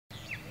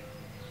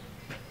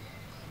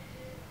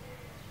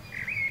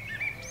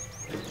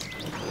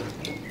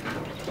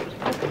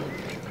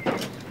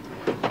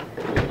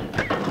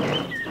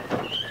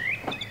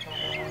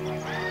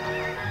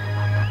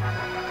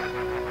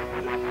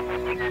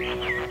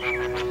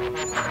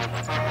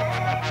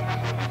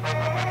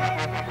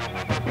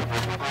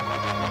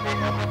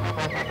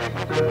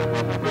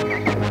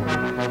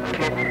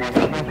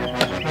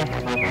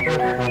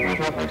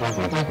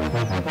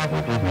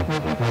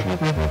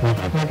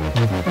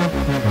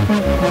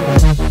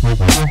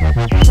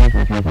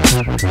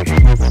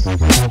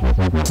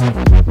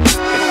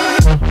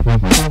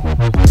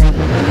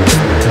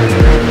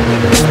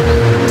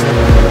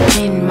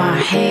In my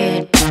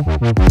head.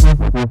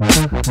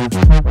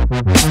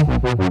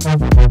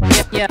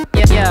 Yeah.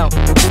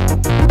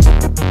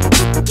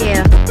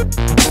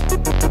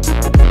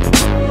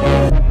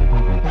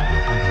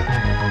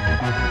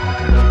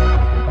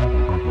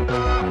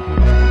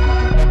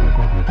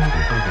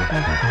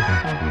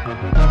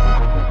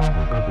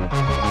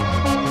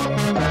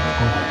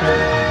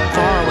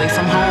 Far away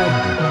from home,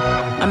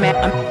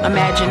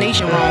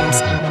 imagination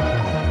roams.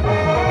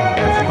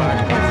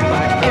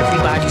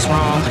 Everybody's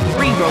wrong.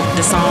 Rewrote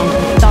the song.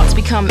 Thoughts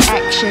become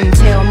action.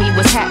 Tell me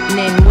what's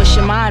happening. Wish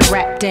your mind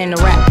wrapped in,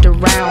 wrapped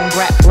around,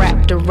 wrapped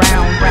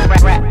around.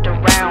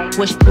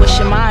 Wish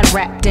your mind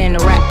wrapped in,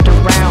 wrapped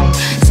around.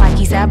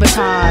 Psyche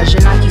sabotage.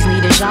 Your Nikes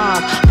need a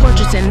job.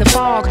 Portraits in the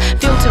fog.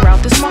 Filter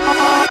out the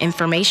smog.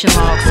 Information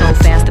log. So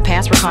fast the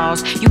past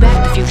recalls. You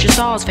back the future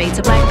stalls. Fade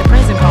to black the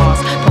present calls.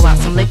 Pull out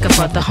some liquor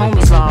for the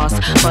homies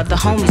lost. But the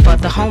homies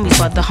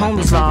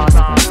lost.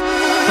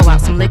 Pull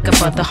out some liquor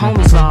for the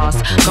homies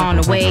lost. Gone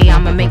away,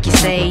 I'ma make you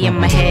stay in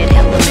my head.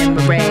 Hella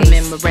memory.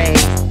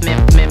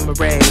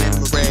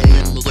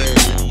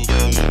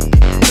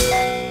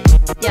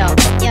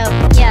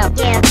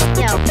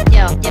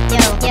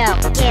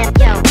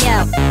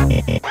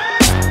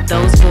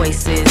 Those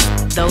voices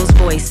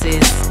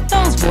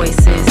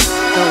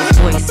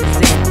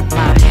in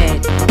my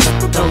head.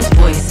 Those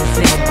voices in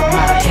my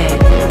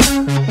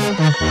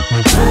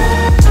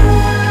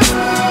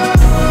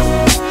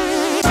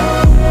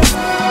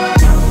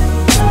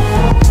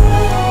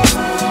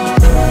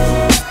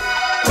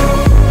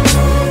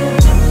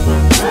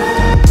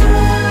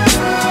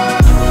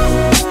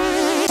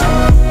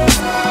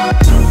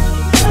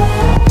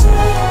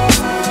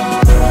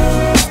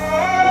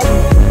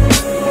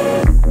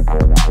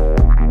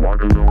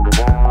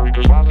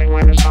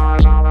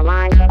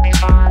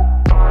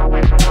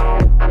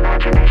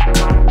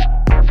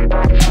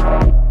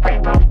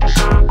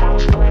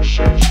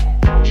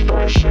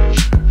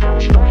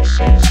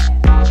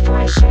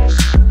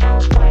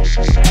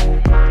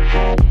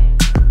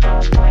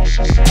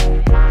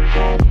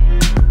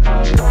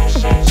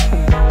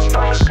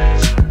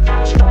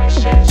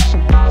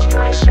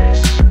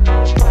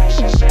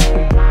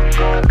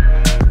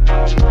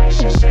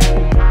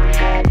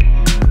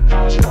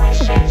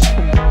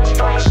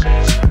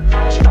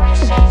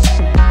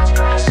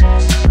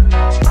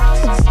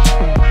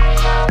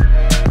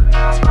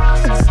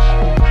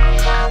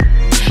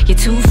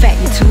Too fat,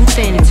 you're too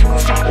thin,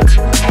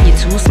 you're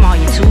too small,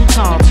 you're too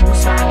tall.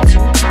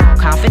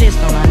 Confidence,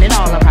 don't run it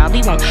all. I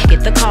probably won't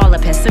get the call. A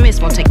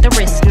pessimist won't take the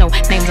risk. No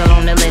names are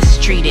on the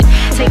list. Treat it.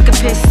 Take a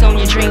piss on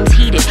your dreams,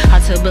 heat it.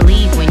 Hard to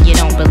believe when you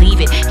don't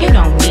believe it. You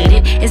don't need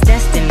it. It's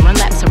destined. Run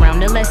laps around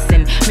the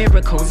lesson.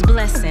 Miracles,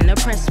 blessing.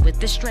 Oppressed with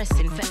the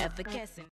stressing. Forever guessing.